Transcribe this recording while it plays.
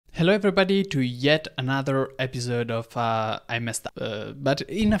Hello everybody to yet another episode of I Messed Up, but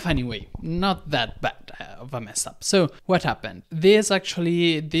in a funny way, not that bad of a mess up. So what happened? This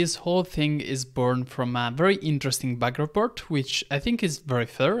whole thing is born from a very interesting bug report, which I think is very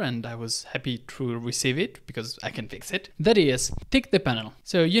fair and I was happy to receive it because I can fix it. That is, take the panel.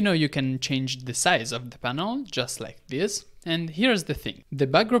 So you can change the size of the panel just like this. And here's the thing. The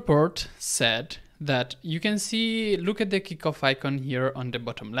bug report said that you can see, look at the kickoff icon here on the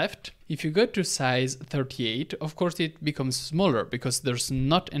bottom left. If you go to size 38, of course it becomes smaller because there's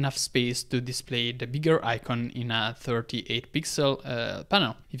not enough space to display the bigger icon in a 38 pixel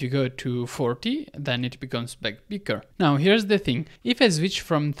panel. If you go to 40, then it becomes bigger. Now here's the thing, if I switch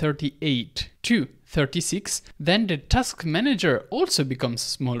from 38 to 36, then the task manager also becomes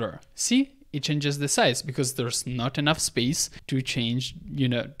smaller. See? It changes the size because there's not enough space to change,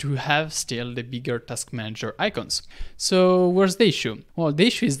 to have still the bigger task manager icons. So where's the issue? Well, the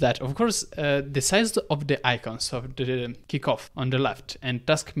issue is that, of course, the size of the icons of the kickoff on the left and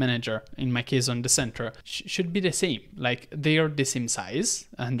task manager, in my case on the center, should be the same. Like they are the same size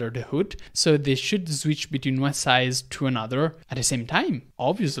under the hood. So they should switch between one size to another at the same time,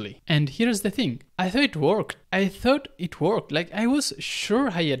 obviously. And here's the thing. I thought it worked. Like I was sure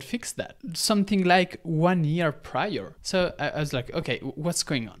I had fixed that something like 1 year prior. So I was like, okay, what's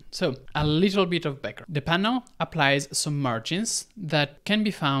going on? So a little bit of background. The panel applies some margins that can be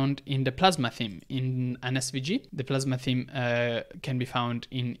found in the Plasma theme in an SVG. The Plasma theme can be found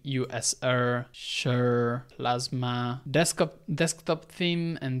in USR, Share, Plasma, desktop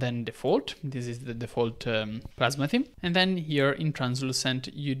theme, and then default. This is the default Plasma theme. And then here in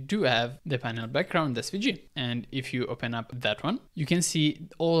translucent, you do have the panel background SVG. And if you open up that one, you can see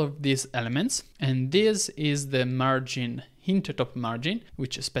all of these elements. And this is the margin, hint top margin,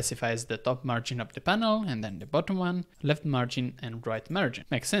 which specifies the top margin of the panel, and then the bottom one, left margin and right margin.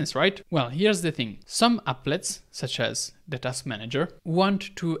 Makes sense, right? Well, here's the thing. Some applets, such as the task manager,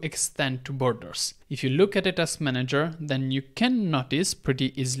 want to extend to borders. If you look at the task manager, then you can notice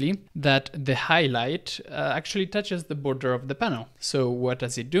pretty easily that the highlight actually touches the border of the panel. So what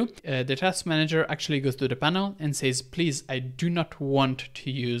does it do? The task manager actually goes to the panel and says, please, I do not want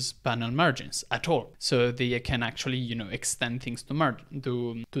to use panel margins at all. So they can actually, extend things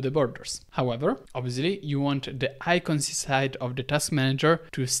to the borders. However, obviously you want the icons side of the task manager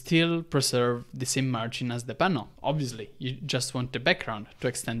to still preserve the same margin as the panel. Obviously, you just want the background to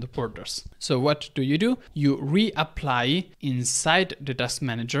extend the borders. So what do? You reapply inside the task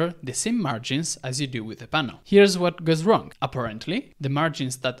manager the same margins as you do with the panel. Here's what goes wrong. Apparently, the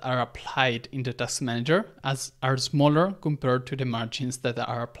margins that are applied in the task manager are smaller compared to the margins that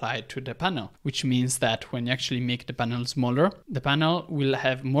are applied to the panel, which means that when you actually make the panel smaller, the panel will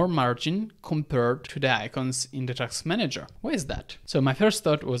have more margin compared to the icons in the task manager. Why is that? So my first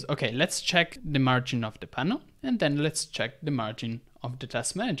thought was, okay, let's check the margin of the panel and then let's check the margin of the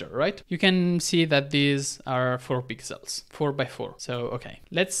task manager, right? You can see that these are 4 pixels, 4 by 4. So, okay,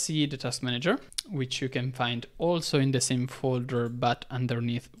 let's see the task manager, which you can find also in the same folder, but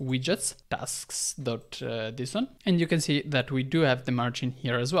underneath widgets, tasks, this one. And you can see that we do have the margin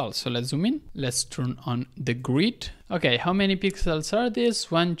here as well. So let's zoom in. Let's turn on the grid. Okay, how many pixels are these?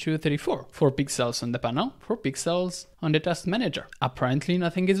 1, 2, 3, 4. 4 pixels on the panel, 4 pixels on the task manager. Apparently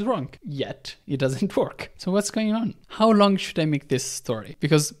nothing is wrong, yet it doesn't work. So what's going on? How long should I make this story?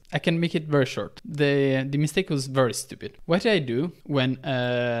 Because I can make it very short. The mistake was very stupid. What did I do when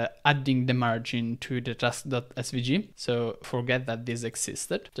adding the margin to the task.svg? So forget that this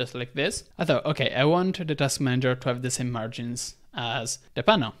existed, just like this. I thought, okay, I want the task manager to have the same margins as the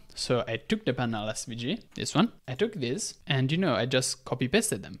panel. So I took the panel SVG, this one, I took this, and I just copy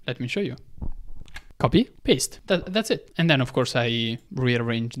pasted them. Let me show you. Copy, paste, that's it. And then of course I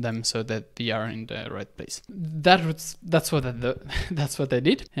rearrange them so that they are in the right place. That's what I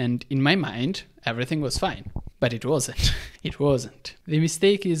did. And in my mind, everything was fine, but it wasn't. It wasn't. The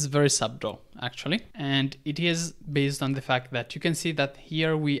mistake is very subtle, actually, and it is based on the fact that you can see that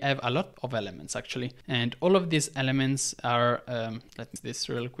here we have a lot of elements, actually, and all of these elements are, let's do this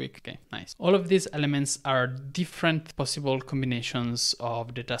real quick. Okay, nice. All of these elements are different possible combinations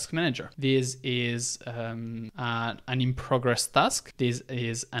of the task manager. This is an in progress task. This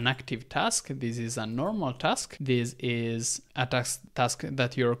is an active task. This is a normal task. This is a task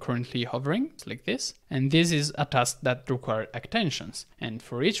that you're currently hovering, like this. And this is a task that requires extensions. And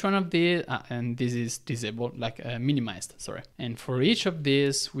for each one of these, and this is disabled, like minimized, sorry. And for each of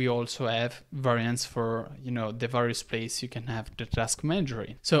these, we also have variants for, the various places you can have the task manager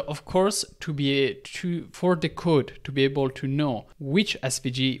in. So of course, for the code to be able to know which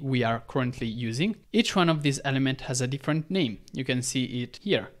SVG we are currently using, each one of these elements has a different name. You can see it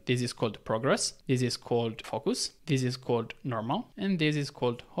here. This is called progress, this is called focus, this is called normal, and this is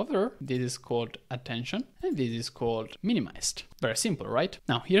called hover, this is called attention, and this is called minimized. Very simple, right?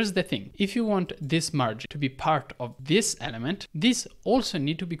 Now, here's the thing. If you want this margin to be part of this element, this also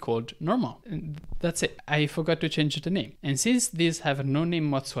need to be called normal. And that's it. I forgot to change the name. And since these have no name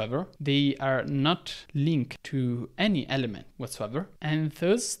whatsoever, they are not linked to any element whatsoever. And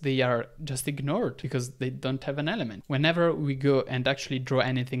thus they are just ignored because they don't have an element. Whenever we go and actually draw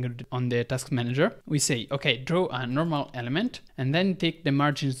anything on the task manager, we say, okay, draw a normal element and then take the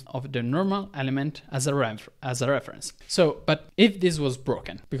margins of the normal element as a reference. So, but if this was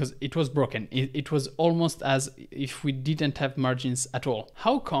broken, because it was broken, it was almost as if we didn't have margins at all.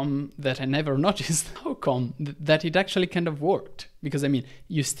 How come that I never noticed? How come that it actually kind of worked? Because I mean,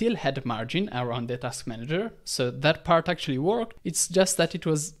 you still had a margin around the task manager, so that part actually worked. It's just that it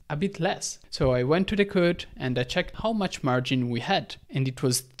was a bit less. So I went to the code and I checked how much margin we had, and it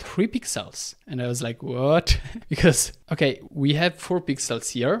was 3 pixels. And I was like, what? Because, okay, we have 4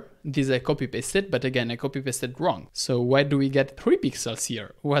 pixels here. This I copy pasted, but again, I copy pasted wrong. So why do we get 3 pixels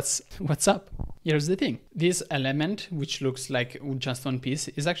here? What's up? Here's the thing. This element, which looks like just one piece,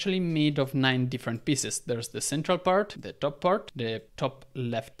 is actually made of 9 different pieces. There's the central part, the top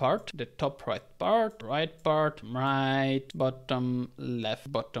left part, the top right part, right, bottom,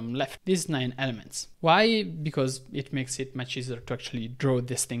 left. These 9 elements. Why? Because it makes it much easier to actually draw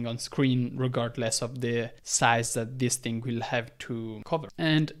this thing on screen regardless of the size that this thing will have to cover.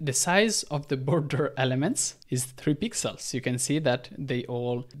 And the size of the border elements is 3 pixels. You can see that they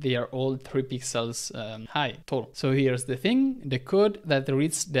are all 3 pixels high, tall. So here's the thing, the code that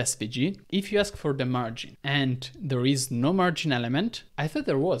reads the SVG. If you ask for the margin and there is no margin element, I thought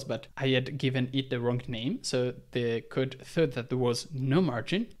there was, but I had given it the wrong name. So the code thought that there was no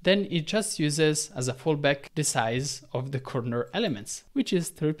margin. Then it just uses as a fallback the size of the corner elements, which is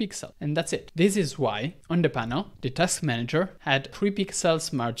 3 pixels. And that's it. This is why on the panel, the task manager had 3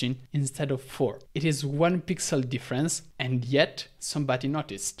 pixels margin instead of 4. It is 1 pixel difference, and yet somebody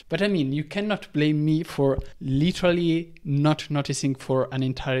noticed. But I mean, you cannot blame me for literally not noticing for an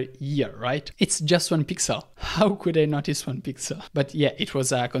entire year, right? It's just 1 pixel. How could I notice 1 pixel? But yeah, it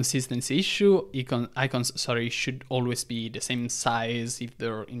was a consistency issue. Icons, should always be the same size if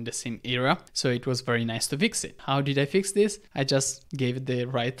they're in the same area. So it was very nice to fix it. How did I fix this? I just gave the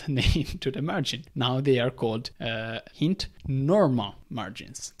right name to the margin. Now they are called hint normal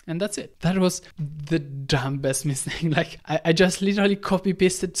margins. And that's it. That was the dumbest mistake. Like I just literally copy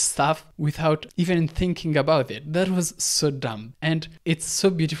pasted stuff without even thinking about it. That was so dumb. And it's so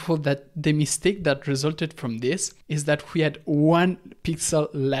beautiful that the mistake that resulted from this is that we had 1 pixel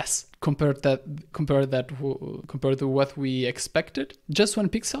less compared to what we expected. Just 1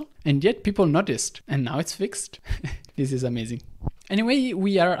 pixel, and yet people noticed, and now it's fixed. This is amazing. Anyway,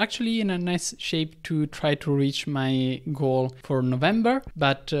 we are actually in a nice shape to try to reach my goal for November,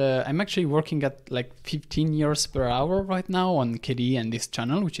 but I'm actually working at like 15 euros per hour right now on KDE and this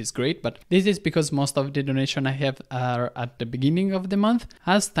channel, which is great, but this is because most of the donation I have are at the beginning of the month.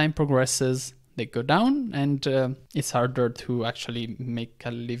 As time progresses, they go down, and it's harder to actually make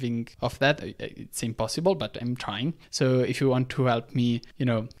a living of that. It's impossible, but I'm trying. So if you want to help me,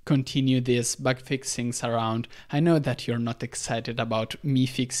 continue this bug fixings around, I know that you're not excited about me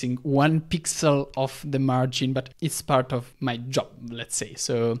fixing 1 pixel of the margin, but it's part of my job, let's say.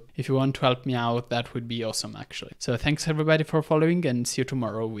 So if you want to help me out, that would be awesome, actually. So thanks everybody for following, and see you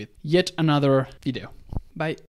tomorrow with yet another video. Bye.